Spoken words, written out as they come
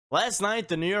Last night,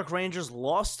 the New York Rangers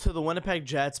lost to the Winnipeg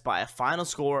Jets by a final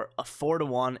score of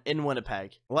 4-1 in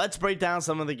Winnipeg. Let's break down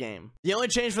some of the game. The only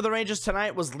change for the Rangers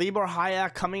tonight was Nikolaj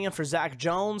Ehlers coming in for Zach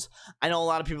Jones. I know a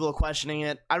lot of people are questioning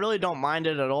it. I really don't mind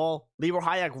it at all. Nikolaj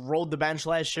Ehlers rode the bench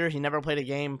last year. He never played a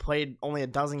game, played only a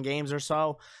dozen games or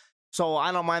so. So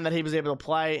I don't mind that he was able to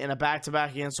play in a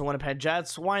back-to-back against the Winnipeg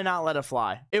Jets. Why not let it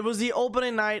fly? It was the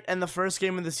opening night and the first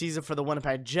game of the season for the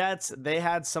Winnipeg Jets. They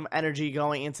had some energy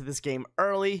going into this game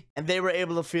early, and they were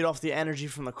able to feed off the energy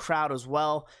from the crowd as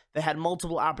well. They had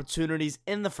multiple opportunities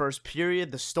in the first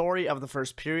period. The story of the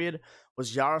first period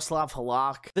was Jaroslav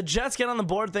Halak. The Jets get on the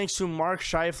board thanks to Mark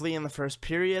Scheifele in the first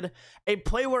period. A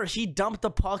play where he dumped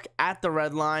the puck at the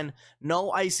red line.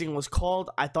 No icing was called.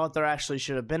 I thought there actually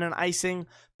should have been an icing.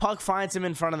 Puck finds him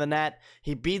in front of the net.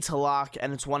 He beats Halak,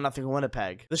 and it's 1-0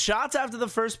 Winnipeg. The shots after the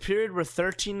first period were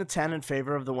 13-10 in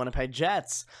favor of the Winnipeg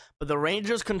Jets, but the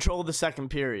Rangers controlled the second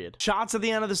period. Shots at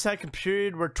the end of the second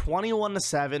period were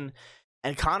 21-7.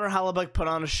 And Hellebuyck put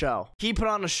on a show. He put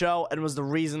on a show and was the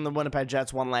reason the Winnipeg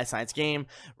Jets won last night's game.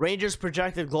 Rangers'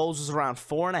 projected goals was around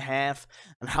 4.5,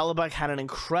 and Hellebuyck had an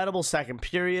incredible second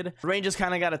period. The Rangers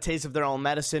kind of got a taste of their own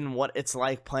medicine, what it's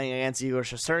like playing against Igor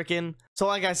Shesterkin. So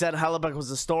like I said, Hellebuyck was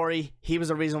the story. He was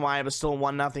the reason why it was still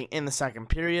 1-0 in the second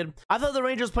period. I thought the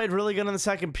Rangers played really good in the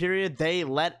second period. They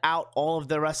let out all of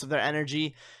the rest of their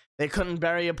energy. They couldn't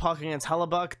bury a puck against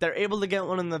Hellebuyck. They're able to get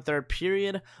one in the third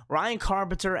period. Ryan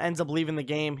Carpenter ends up leaving the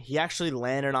game. He actually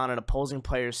landed on an opposing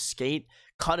player's skate,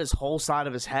 cut his whole side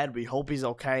of his head. We hope he's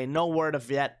okay. No word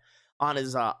of yet on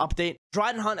his update.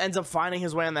 Dryden Hunt ends up finding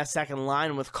his way on that second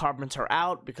line with Carpenter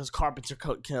out because Carpenter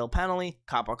could kill a penalty.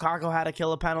 Capo Caco had to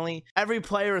kill a penalty. Every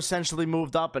player essentially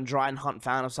moved up, and Dryden Hunt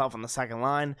found himself on the second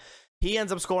line. He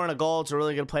ends up scoring a goal. It's a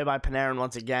really good play by Panarin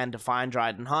once again to find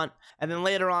Dryden Hunt. And then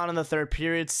later on in the third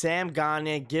period, Sam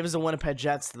Gagner gives the Winnipeg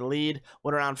Jets the lead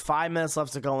with around 5 minutes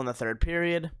left to go in the third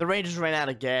period. The Rangers ran out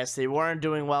of gas. They weren't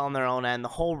doing well on their own end the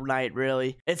whole night,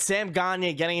 really. It's Sam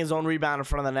Gagner getting his own rebound in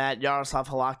front of the net. Jaroslav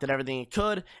Halak did everything he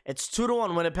could. It's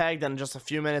 2-1 Winnipeg. Then just a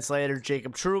few minutes later,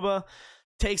 Jacob Trouba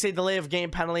takes a delay of game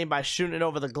penalty by shooting it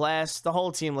over the glass. The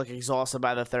whole team looked exhausted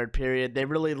by the third period. They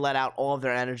really let out all of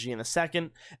their energy in the second.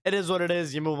 It is what it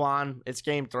is. You move on. It's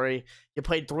game 3. You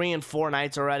played 3 and 4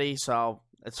 nights already, so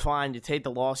it's fine. You take the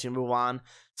loss, you move on.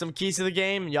 Some keys to the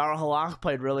game. Jaroslav Halak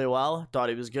played really well. Thought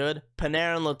he was good.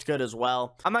 Panarin looked good as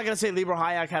well. I'm not going to say Nikolaj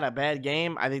Ehlers had a bad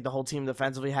game. I think the whole team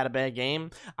defensively had a bad game.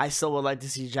 I still would like to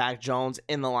see Jack Jones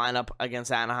in the lineup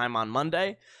against Anaheim on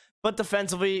Monday. But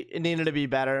defensively, it needed to be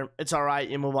better. It's all right.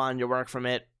 You move on. You work from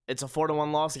it. It's a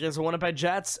 4-1 loss against the Winnipeg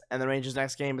Jets, and the Rangers'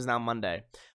 next game is now Monday.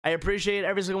 I appreciate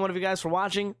every single one of you guys for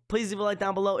watching. Please leave a like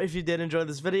down below if you did enjoy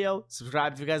this video.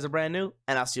 Subscribe if you guys are brand new,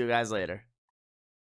 and I'll see you guys later.